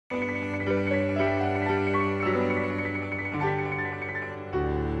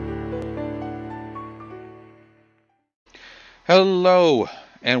Hello,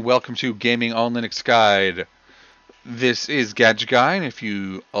 and welcome to Gaming on Linux Guide. This is Gadget Guy, and if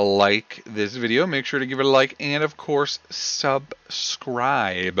you like this video, make sure to give it a like and, of course,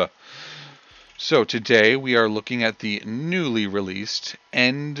 subscribe. So today we are looking at the newly released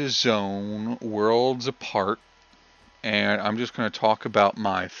Endzone Worlds Apart, and I'm just going to talk about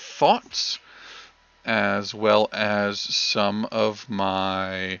my thoughts as well as some of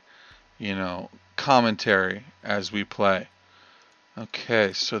my, commentary as we play.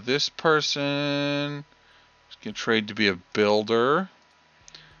 Okay, so this person is going to trade to be a builder.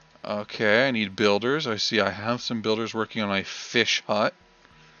 Okay, I need builders. I see I have some builders working on a fish hut.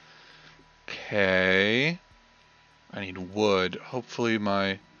 Okay. I need wood. Hopefully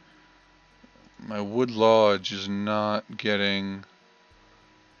my wood lodge is not getting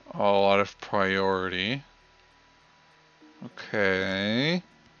a lot of priority. Okay.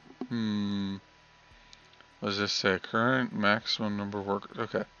 What does this say? Current maximum number of workers.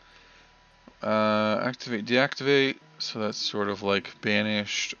 Okay. Activate, deactivate. So that's sort of like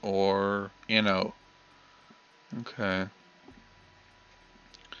banished or, Okay.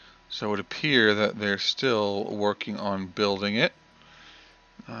 So it would appear that they're still working on building it.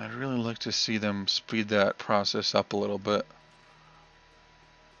 I'd really like to see them speed that process up a little bit.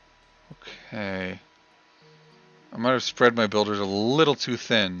 Okay. I might have spread my builders a little too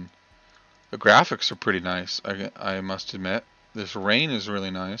thin. The graphics are pretty nice, I must admit. This rain is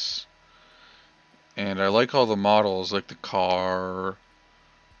really nice. And I like all the models, like the car.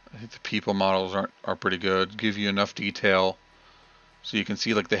 I think the people models are pretty good. Give you enough detail so you can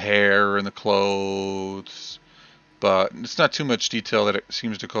see like the hair and the clothes. But it's not too much detail that it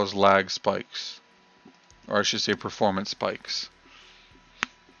seems to cause lag spikes. Or I should say performance spikes.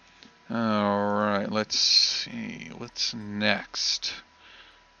 Alright, let's see. What's next?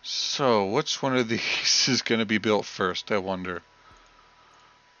 So, which one of these is going to be built first, I wonder?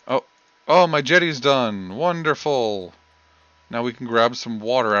 Oh, my jetty's done. Wonderful. Now we can grab some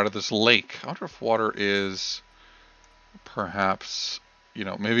water out of this lake. I wonder if water is perhaps,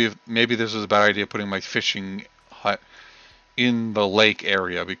 maybe this is a bad idea putting my fishing hut in the lake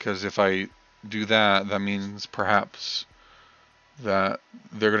area, because if I do that, that means perhaps that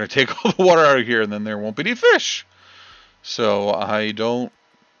they're going to take all the water out of here and then there won't be any fish. So I don't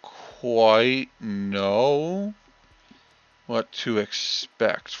quite know what to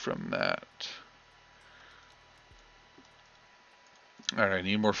expect from that. Alright, I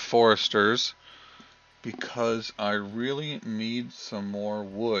need more foresters because I really need some more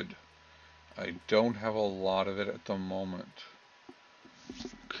wood. I don't have a lot of it at the moment.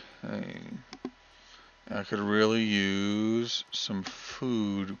 Okay. I could really use some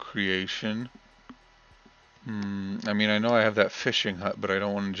food creation. I mean, I know I have that fishing hut, but I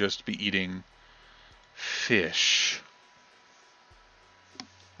don't want to just be eating fish.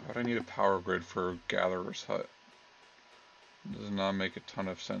 Why do I need a power grid for a gatherer's hut? It does not make a ton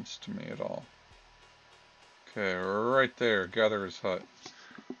of sense to me at all. Okay, right there, gatherer's hut.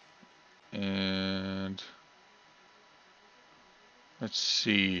 And let's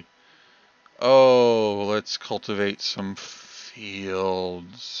see. Oh, let's cultivate some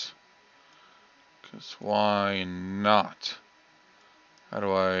fields. Because why not? How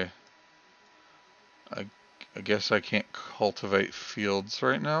do I guess I can't cultivate fields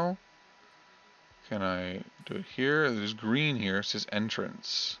right now. Can I do it here? There's green here. It says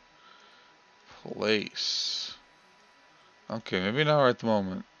entrance. Place. Okay, maybe not right at the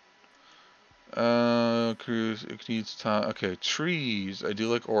moment. Cruise, it needs time. Okay, trees. I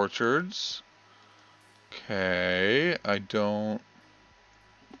do like orchards. Okay, I don't.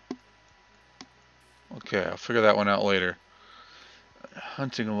 Okay, I'll figure that one out later.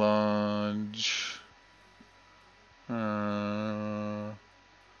 Hunting lodge. There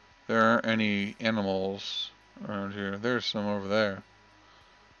aren't any animals around here. There's some over there.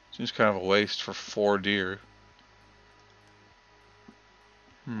 Seems kind of a waste for 4 deer.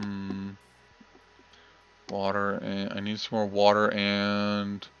 Water, and I need some more water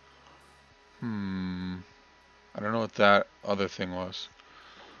and I don't know what that other thing was.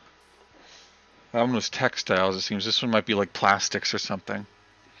 That one was textiles, it seems. This one might be like plastics or something.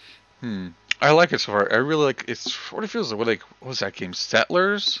 I like it so far. I really like it. Sort of feels like, what was that game?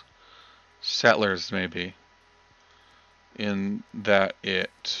 Settlers? Settlers, maybe. In that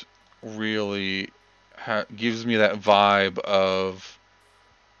it really gives me that vibe of,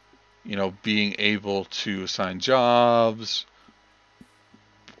 being able to assign jobs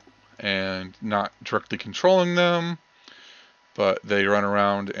and not directly controlling them, but they run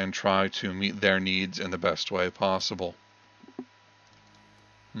around and try to meet their needs in the best way possible.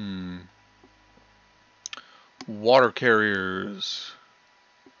 Water carriers.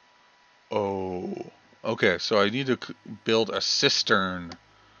 Oh. Okay, so I need to build a cistern.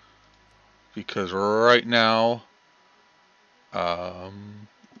 Because right now,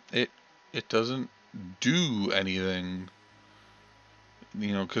 it doesn't do anything.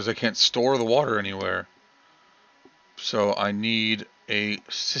 You know, because I can't store the water anywhere. So I need a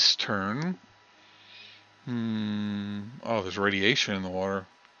cistern. Oh, there's radiation in the water.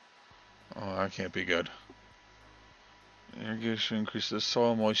 Oh, that can't be good. Irrigation increases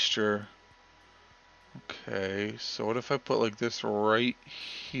soil moisture. Okay, so what if I put like this right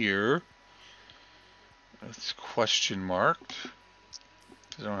here? It's question marked.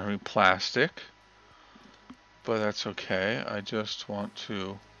 I don't have any plastic. But that's okay. I just want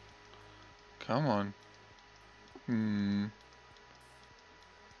to... Come on.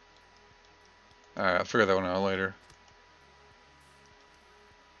 Alright, I'll figure that one out later.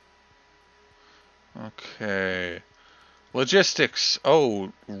 Okay. Logistics.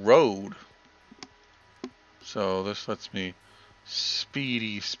 Oh, road. So this lets me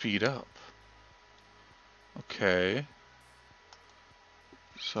speed up. Okay.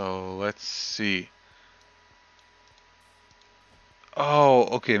 So let's see. Oh,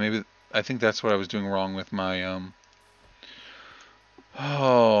 okay, maybe I think that's what I was doing wrong with my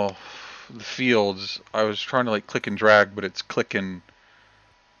oh, the fields. I was trying to like click and drag, but it's click and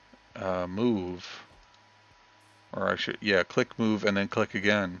move. Or I should, yeah, click, move, and then click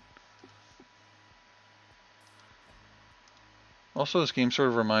again. Also, this game sort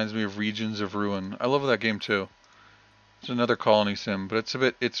of reminds me of Regions of Ruin. I love that game too. It's another colony sim, but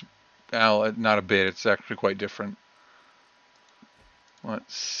it's not a bit, it's actually quite different.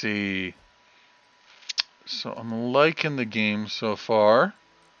 Let's see. So I'm liking the game so far.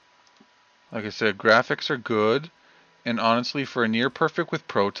 Like I said, graphics are good. And honestly, for a near perfect with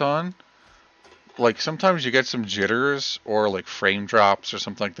Proton, like sometimes you get some jitters or like frame drops or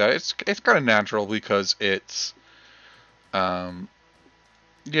something like that. It's kind of natural because it's, you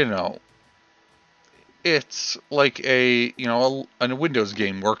know, it's like a Windows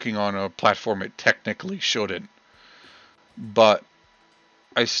game working on a platform it technically shouldn't. But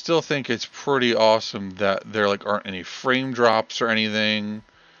I still think it's pretty awesome that there like aren't any frame drops or anything,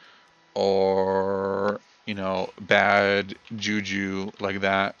 or bad juju like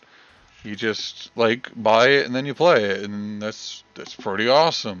that. You just like buy it and then you play it, and that's pretty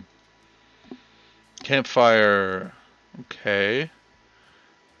awesome. Campfire. Okay.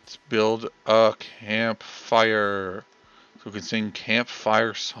 Let's build a campfire so we can sing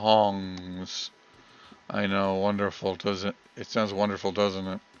campfire songs. I know, wonderful, doesn't it? Sounds wonderful, doesn't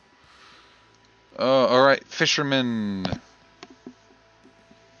it? All right, fishermen.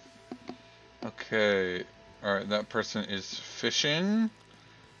 Okay. All right, that person is fishing.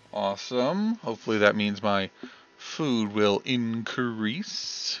 Awesome. Hopefully that means my food will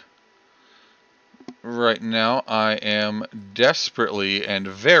increase. Right now, I am desperately and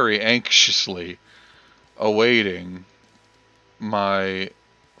very anxiously awaiting my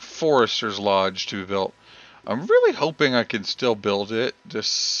forester's lodge to be built. I'm really hoping I can still build it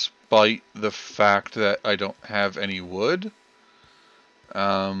despite the fact that I don't have any wood.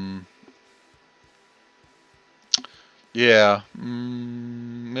 Yeah,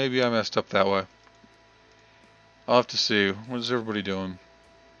 maybe I messed up that way. I'll have to see. What is everybody doing?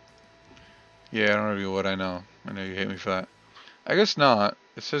 Yeah, I don't have any wood, I know. I know you hate me for that. I guess not.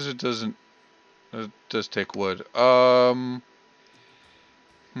 It says it doesn't. It does take wood. Can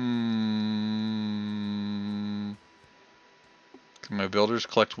my builders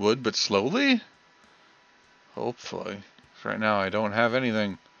collect wood, but slowly? Hopefully. Right now I don't have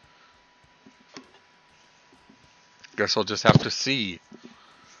anything. Guess I'll just have to see.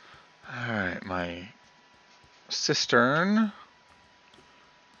 Alright, my cistern.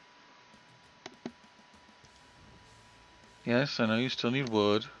 Yes, I know you still need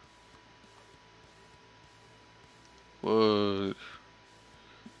wood. Wood.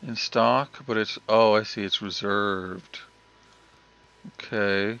 In stock, but it's... Oh, I see, it's reserved.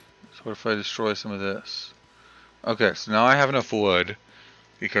 Okay. So what if I destroy some of this? Okay, so now I have enough wood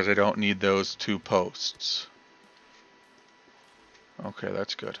because I don't need those 2 posts. Okay,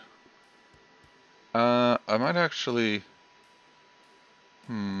 that's good. I might actually...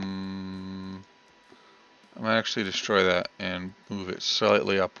 I might actually destroy that and move it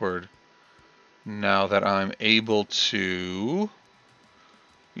slightly upward. Now that I'm able to...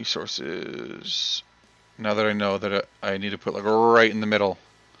 Resources... Now that I know that I need to put like right in the middle.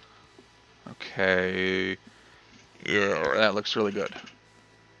 Okay. Yeah, that looks really good.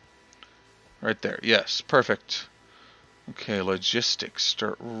 Right there. Yes, perfect. Okay, logistics.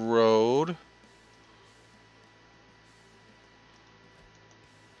 Start road.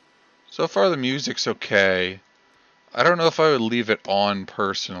 So far the music's okay. I don't know if I would leave it on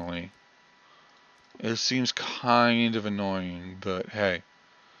personally. It seems kind of annoying, but hey,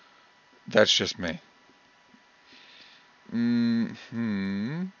 that's just me. So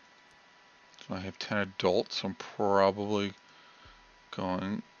I have 10 adults. I'm probably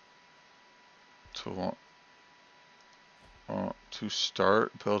going to want to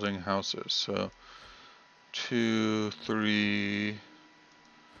start building houses. So 2, 3,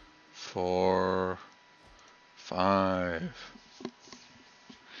 4, 5.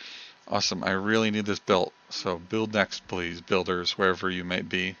 Awesome. I really need this built. So build next, please, builders, wherever you might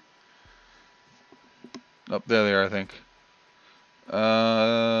be. Oh, there they are, I think.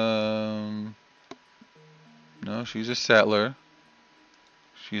 No, she's a settler.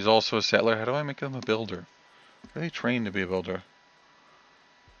 She's also a settler. How do I make them a builder? Are they trained to be a builder?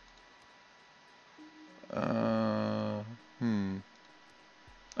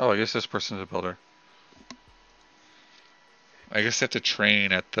 Oh, I guess this person's a builder. I guess I have to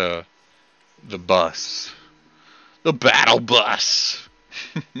train at the bus. The battle bus!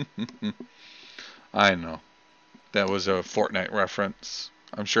 I know. That was a Fortnite reference.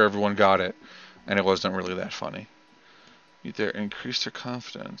 I'm sure everyone got it, and it wasn't really that funny. Either increase their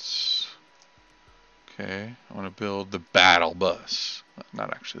confidence. Okay, I want to build the battle bus.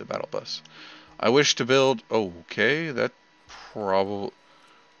 Not actually the battle bus. I wish to build... Okay, that probably...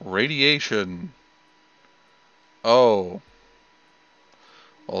 Radiation. Oh.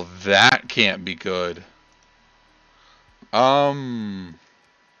 Well, that can't be good. Okay.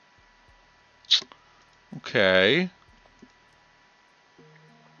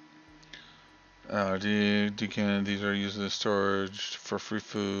 These are used as storage for free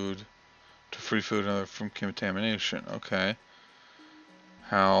food, and other from contamination. Okay.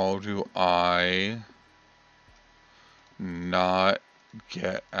 How do I not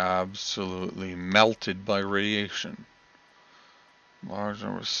get absolutely melted by radiation? Large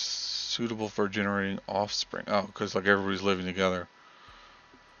number suitable for generating offspring. Oh, because like everybody's living together.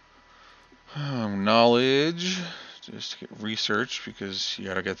 Knowledge. Just to get research, because you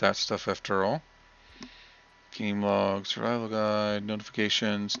gotta get that stuff after all. Game log, survival guide,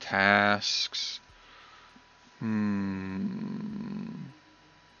 notifications, tasks.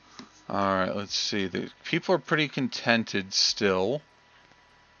 Alright, let's see. The people are pretty contented still.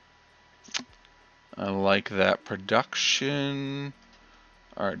 I like that. Production.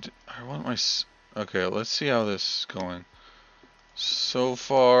 Alright, I want my... Okay, let's see how this is going. So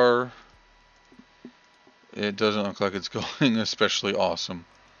far, it doesn't look like it's going especially awesome.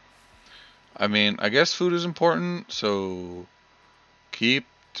 I mean, I guess food is important, so keep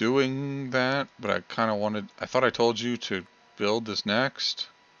doing that, but I kind of wanted... I thought I told you to build this next.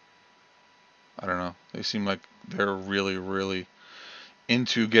 I don't know. They seem like they're really, really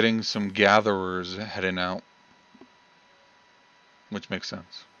into getting some gatherers heading out, which makes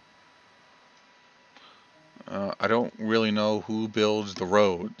sense. I don't really know who builds the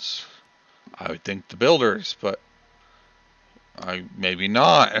roads. I would think the builders, but maybe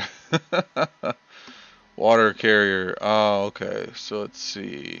not. Water carrier. Oh, okay. So let's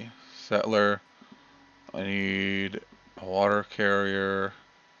see. Settler. I need a water carrier.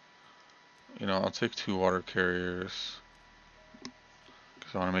 You know, I'll take 2 water carriers,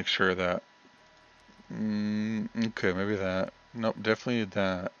 because I want to make sure that... okay, maybe that. Nope, definitely need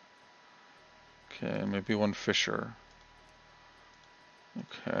that. Okay, maybe 1 fisher.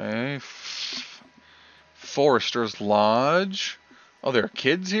 Okay. Forester's Lodge. Oh, there are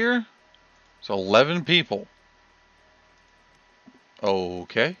kids here? So 11 people.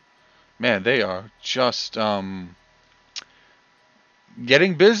 Okay. Man, they are just,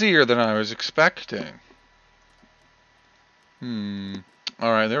 getting busier than I was expecting.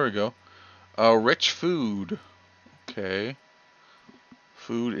 Alright, there we go. Rich food. Okay.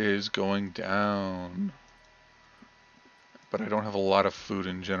 Food is going down. But I don't have a lot of food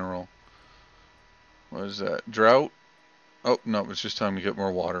in general. What is that? Drought? Oh, no, it's just telling me to get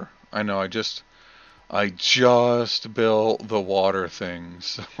more water. I know, I just built the water thing,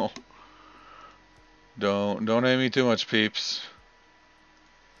 so don't hate me too much, peeps.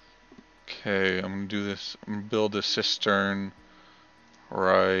 Okay, I'm gonna do this. I'm gonna build a cistern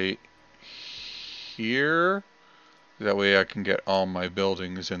right here. That way I can get all my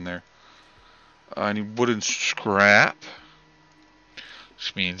buildings in there. I need wooden scrap,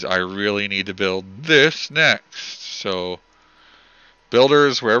 which means I really need to build this next. So,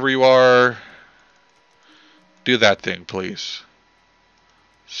 builders, wherever you are, do that thing, please.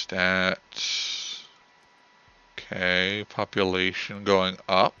 Stats. Okay, population going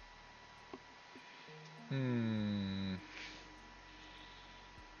up.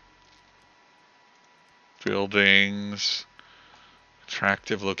 Buildings.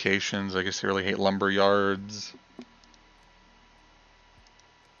 Attractive locations. I guess they really hate lumber yards.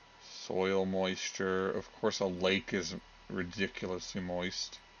 Soil moisture. Of course, a lake is ridiculously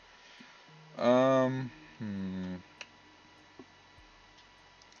moist. I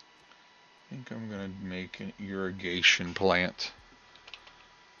think I'm gonna make an irrigation plant.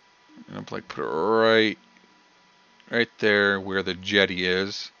 I'm gonna like put it right there where the jetty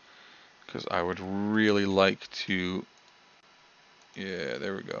is, because I would really like to. Yeah,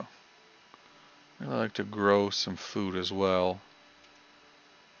 there we go. I'd like to grow some food as well.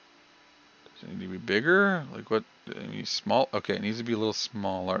 Does it need to be bigger? Like what? It needs small. Okay, it needs to be a little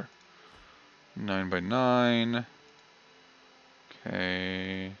smaller. 9 by 9.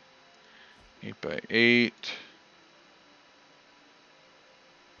 Okay. 8 by 8.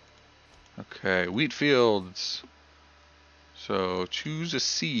 Okay, wheat fields. So choose a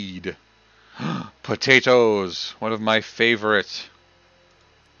seed. Potatoes, one of my favorite.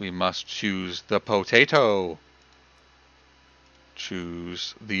 We must choose the potato.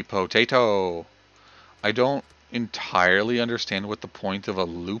 Choose the potato. I don't entirely understand what the point of a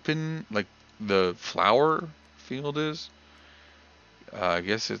lupin, like the flower field is. I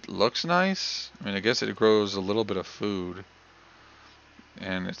guess it looks nice. I mean, I guess it grows a little bit of food.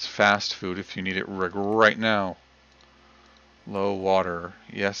 And it's fast food if you need it right now. Low water.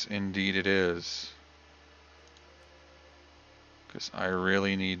 Yes, indeed it is. Because I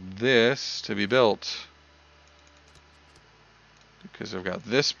really need this to be built. Because I've got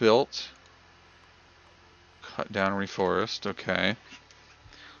this built. Cut down, reforest. Okay.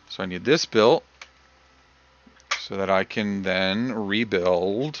 So I need this built. So that I can then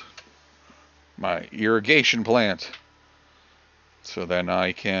rebuild my irrigation plant. So then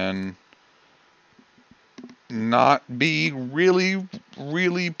I can not be really,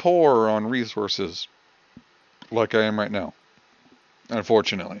 really poor on resources. Like I am right now.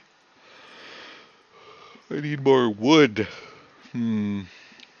 Unfortunately. I need more wood.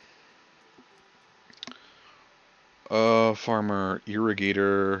 Farmer,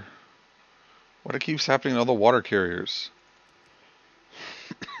 irrigator. What keeps happening to all the water carriers?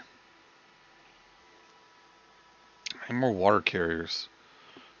 I need more water carriers.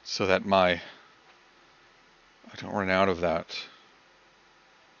 So that I don't run out of that.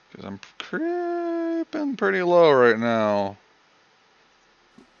 Because I'm creeping pretty low right now.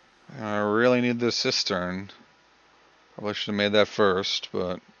 I really need this cistern. Probably should have made that first,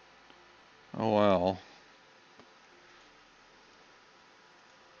 but oh well.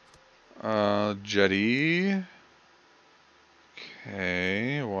 Jetty.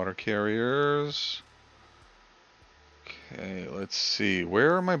 Okay, water carriers. Okay, let's see.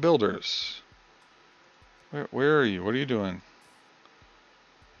 Where are my builders? Where are you? What are you doing?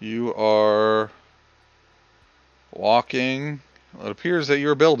 You are walking. Well, it appears that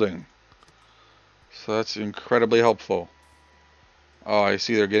you're building. So that's incredibly helpful. Oh, I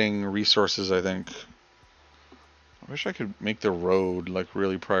see they're getting resources, I think. I wish I could make the road, like,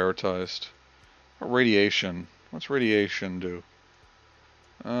 really prioritized. Radiation. What's radiation do?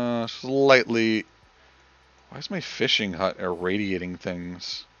 Slightly... Why is my fishing hut irradiating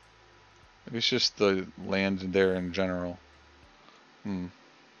things? Maybe it's just the land there in general.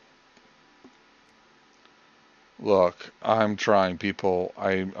 Look, I'm trying, people.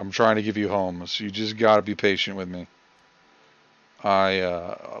 I'm trying to give you homes. You just gotta be patient with me.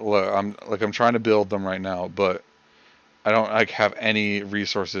 Look, I'm trying to build them right now, but I don't like have any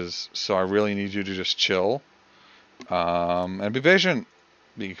resources, so I really need you to just chill, and be patient,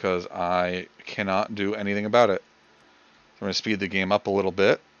 because I cannot do anything about it. I'm gonna speed the game up a little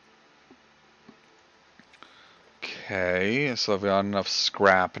bit. Okay, so I've got enough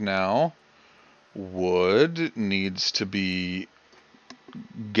scrap now. Wood needs to be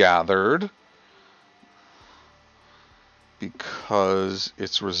gathered because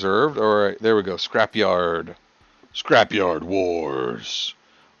it's reserved. Alright, there we go. Scrapyard. Scrapyard wars.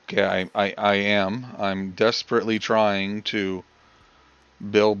 Okay, I'm desperately trying to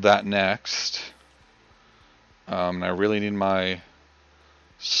build that next. And I really need my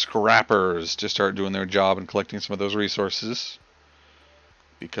scrappers to start doing their job and collecting some of those resources.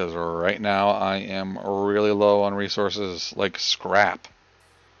 Because right now I am really low on resources, like scrap.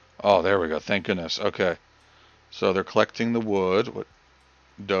 Oh, there we go. Thank goodness. Okay. So they're collecting the wood. What?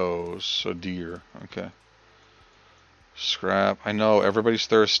 Does. So deer. Okay. Scrap. I know, everybody's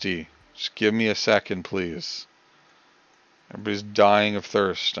thirsty. Just give me a second, please. Everybody's dying of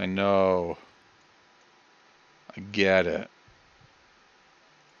thirst. I know. I get it.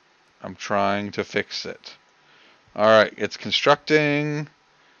 I'm trying to fix it. Alright, it's constructing.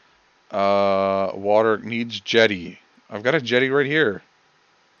 Water needs jetty. I've got a jetty right here.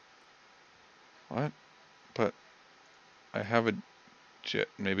 What? But I have a jet.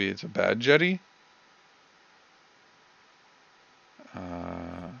 Maybe it's a bad jetty?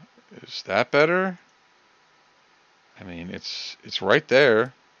 Is that better? I mean, it's right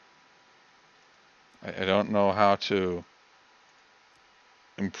there. I don't know how to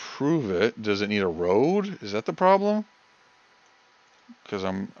improve it. Does it need a road? Is that the problem? Because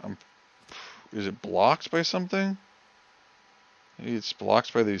is it blocked by something? Maybe it's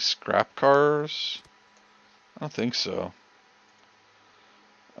blocked by these scrap cars? I don't think so.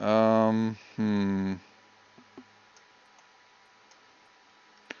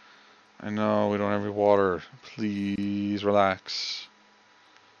 I know we don't have any water. Please relax.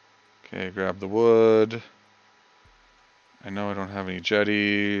 Okay, grab the wood. I know I don't have any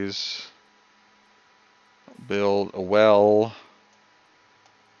jetties. Build a well.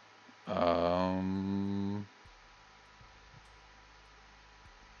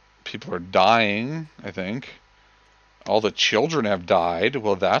 People are dying, I think. All the children have died.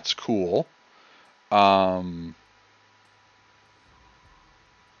 Well, that's cool. I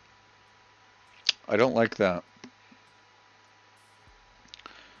don't like that.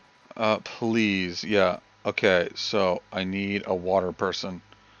 Please, yeah. Okay, so I need a water person.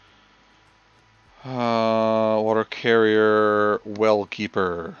 Water carrier, well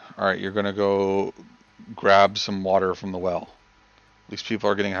keeper. Alright, you're gonna go grab some water from the well. These people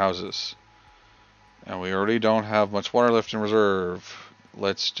are getting houses. And we already don't have much water left in reserve.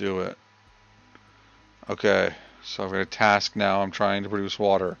 Let's do it. Okay, so I've got a task now. I'm trying to produce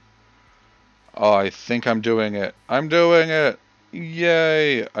water. Oh, I think I'm doing it. I'm doing it!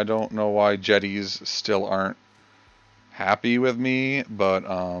 Yay! I don't know why jetties still aren't happy with me, but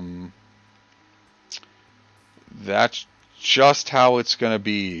that's just how it's gonna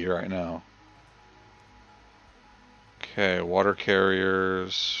be right now. Okay, water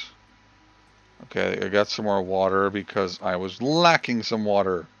carriers. Okay, I got some more water because I was lacking some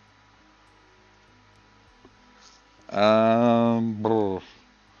water.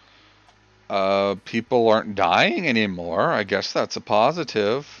 People aren't dying anymore. I guess that's a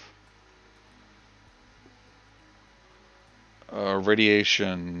positive.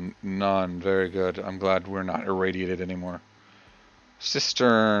 Radiation, none. Very good. I'm glad we're not irradiated anymore.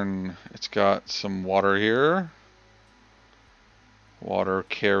 Cistern. It's got some water here. Water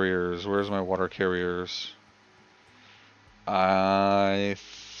carriers. Where's my water carriers? One,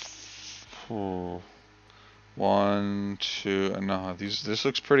 two. No, this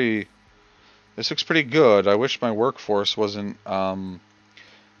looks pretty. This looks pretty good. I wish my workforce wasn't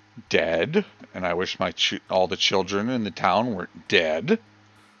dead, and I wish all the children in the town weren't dead.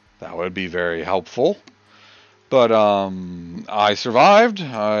 That would be very helpful. But I survived.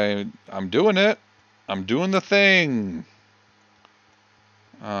 I'm doing it. I'm doing the thing.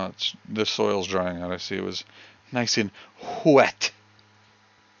 The soil's drying out. I see it was nice and wet,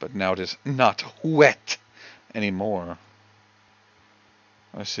 but now it is not wet anymore.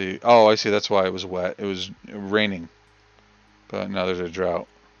 I see. Oh, I see. That's why it was wet. It was raining, but now there's a drought.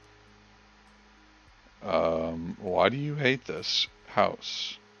 Why do you hate this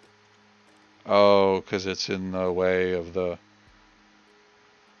house? Oh, because it's in the way of the...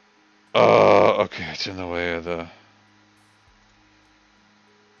 okay, it's in the way of the...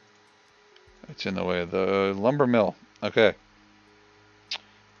 It's in the way of the lumber mill. Okay.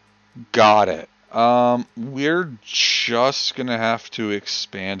 Got it. We're just gonna have to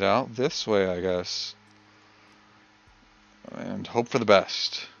expand out this way, I guess. And hope for the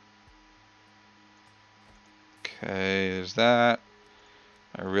best. Okay, there's that.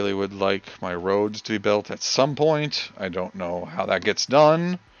 I really would like my roads to be built at some point. I don't know how that gets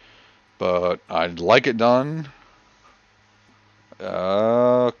done, but I'd like it done.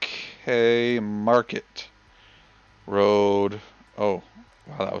 Okay, market. Road. Oh,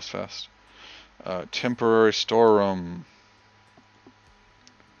 wow, that was fast. Temporary storeroom.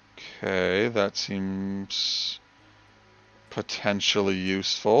 Okay, that seems potentially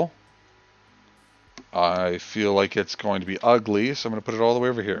useful. I feel like it's going to be ugly, so I'm going to put it all the way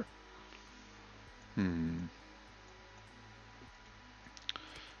over here.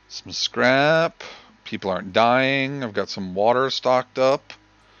 Some scrap. People aren't dying. I've got some water stocked up.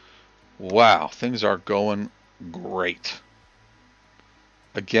 Wow, things are going great.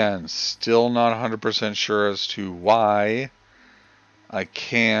 Again, still not 100% sure as to why I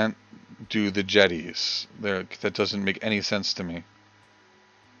can't do the jetties. That doesn't make any sense to me.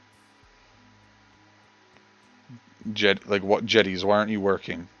 Like what jetties? Why aren't you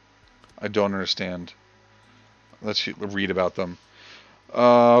working? I don't understand. Let's read about them.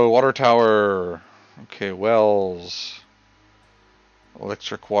 Water tower. Okay, wells.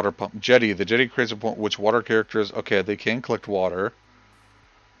 Electric water pump. Jetty. The jetty creates a point which water characters... Okay, they can collect water.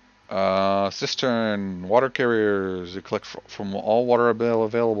 Cistern. Water carriers. They collect from all water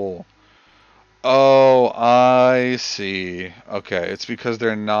available. Oh, I see. Okay, it's because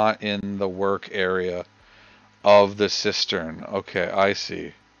they're not in the work area of the cistern. Okay, I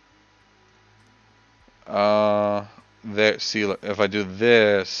see. There. See, if I do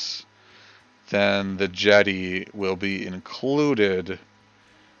this, then the jetty will be included,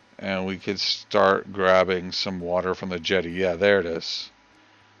 and we could start grabbing some water from the jetty. Yeah, there it is.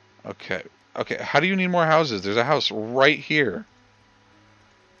 Okay. Okay, how do you need more houses? There's a house right here.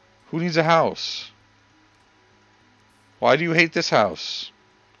 Who needs a house? Why do you hate this house?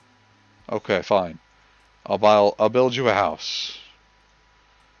 Okay, fine. I'll build you a house.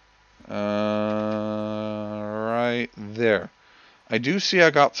 Right there. I do see I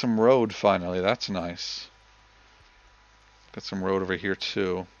got some road finally. That's nice. Got some road over here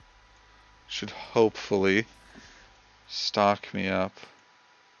too. Should hopefully stock me up.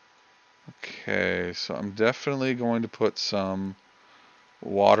 Okay, so I'm definitely going to put some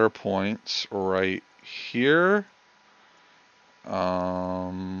water points right here.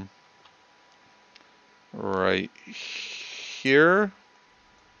 Right here.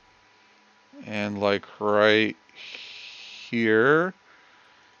 And like right here.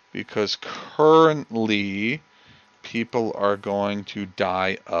 Because currently people are going to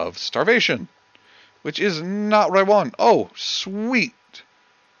die of starvation. Which is not what I want. Oh, sweet.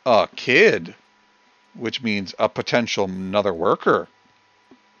 A kid. Which means a potential another worker.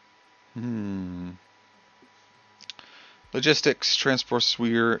 Logistics transports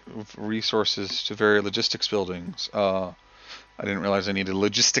resources to various logistics buildings. I didn't realize I needed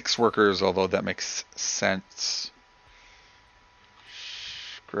logistics workers, although that makes sense.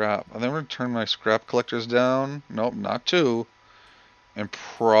 Scrap. I'm going to turn my scrap collectors down. Nope, not two. And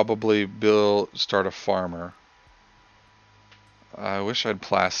probably start a farmer. I wish I had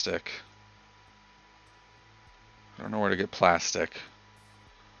plastic. I don't know where to get plastic.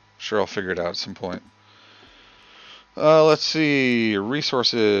 Sure, I'll figure it out at some point. Let's see.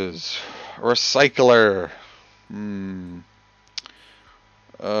 Resources. Recycler.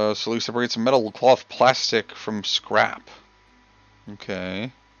 So we separate some metal, cloth, plastic from scrap.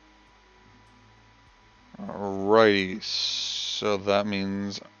 Okay. Alrighty. So that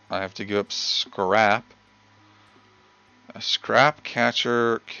means I have to give up scrap. A scrap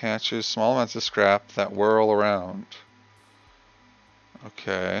catcher catches small amounts of scrap that whirl around.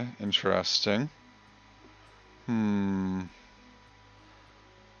 Okay, interesting.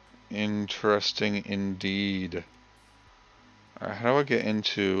 Interesting indeed. Alright, how do I get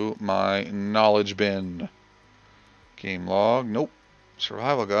into my knowledge bin? Game log, nope.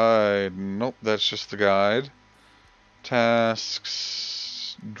 Survival guide, nope, that's just the guide.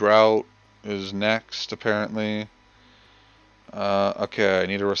 Tasks, drought is next apparently. Okay, I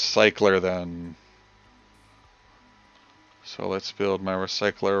need a recycler then. So let's build my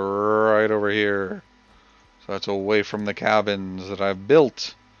recycler right over here. So that's away from the cabins that I've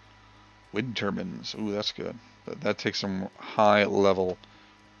built. Wind turbines. Ooh, that's good. But that takes some high level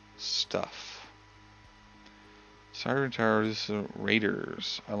stuff. Siren towers,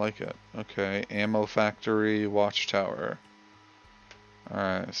 raiders. I like it. Okay, ammo factory, watchtower.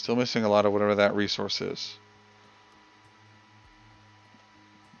 Alright, still missing a lot of whatever that resource is.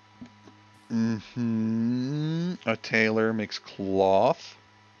 A tailor makes cloth.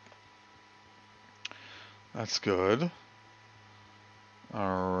 That's good.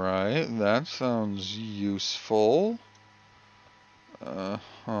 Alright, that sounds useful.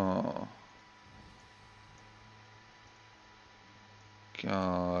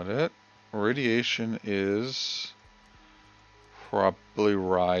 Got it. Radiation is probably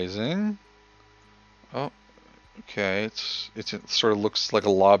rising. Oh, okay. It sort of looks like a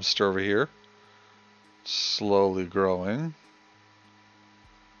lobster over here. Slowly growing.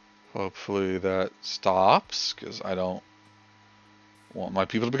 Hopefully that stops, because I don't want my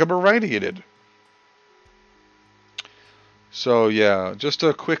people to become irradiated. So yeah, just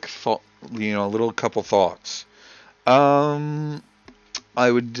a quick thought, little couple thoughts. I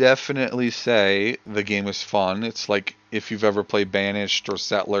would definitely say the game is fun. It's like if you've ever played Banished or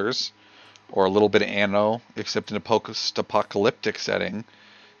Settlers, or a little bit of Anno, except in a post-apocalyptic setting.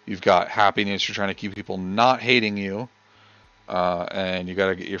 You've got happiness, you're trying to keep people not hating you, and you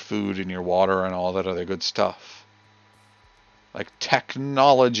gotta get your food and your water and all that other good stuff. Like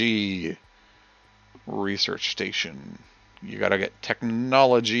technology. Research station. You gotta get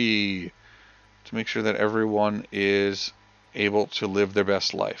technology to make sure that everyone is able to live their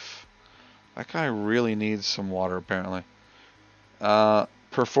best life. That guy really needs some water, apparently.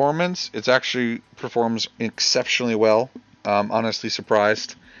 Performance, it actually performs exceptionally well. Honestly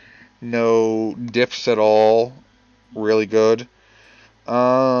surprised. No dips at all. Really good.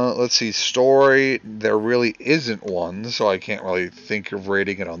 Let's see. Story, there really isn't one, so I can't really think of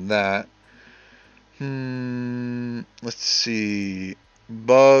rating it on that. Let's see.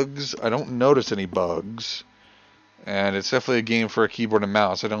 Bugs, I don't notice any bugs. And it's definitely a game for a keyboard and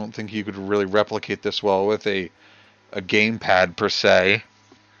mouse. I don't think you could really replicate this well with a gamepad per se.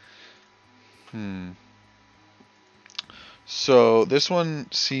 So this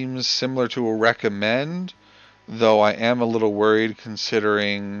one seems similar to a recommend, though I am a little worried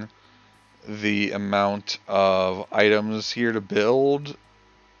considering the amount of items here to build.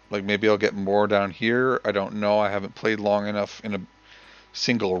 Like maybe I'll get more down here. I don't know. I haven't played long enough in a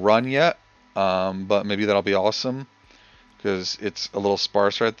single run yet. But maybe that'll be awesome because it's a little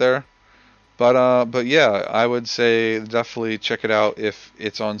sparse right there. But yeah, I would say definitely check it out if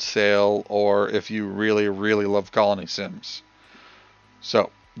it's on sale or if you really, really love Colony Sims.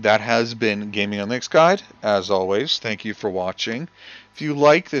 So that has been Gaming on Linux Guide. As always, thank you for watching. If you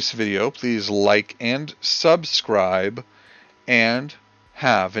like this video, please like and subscribe, and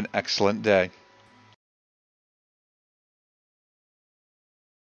have an excellent day.